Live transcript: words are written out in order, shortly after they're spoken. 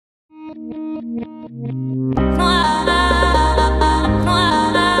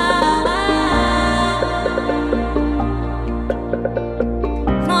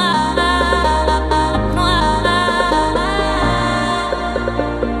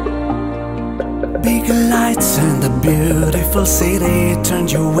Neon lights and the beautiful city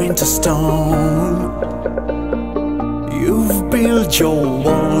turned you into stone. You've built your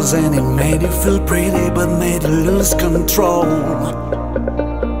walls and it made you feel pretty, but made you lose control.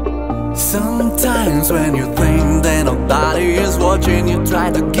 Sometimes when you think that nobody is watching, you try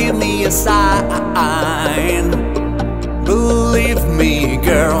to give me a sign. Believe me,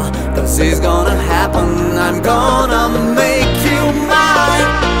 girl, this is gonna happen. I'm gonna make you mine.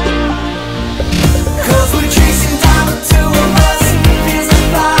 'Cause we're chasing down the two of us. Feels like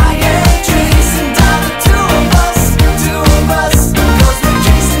fire. Chasing down the two of us. 'Cause we're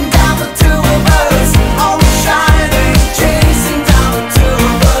chasing down the two of us. Always shining. Chasing down the two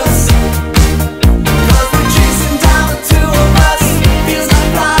of us. 'Cause we're chasing down the two of us. Feels like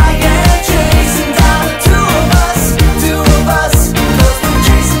fire. Chasing down the two of us. 'Cause we're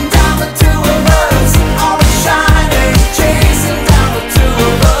chasing down the two of us. Always shining. Chasing down the two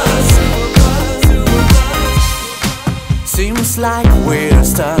of us. Seems like we're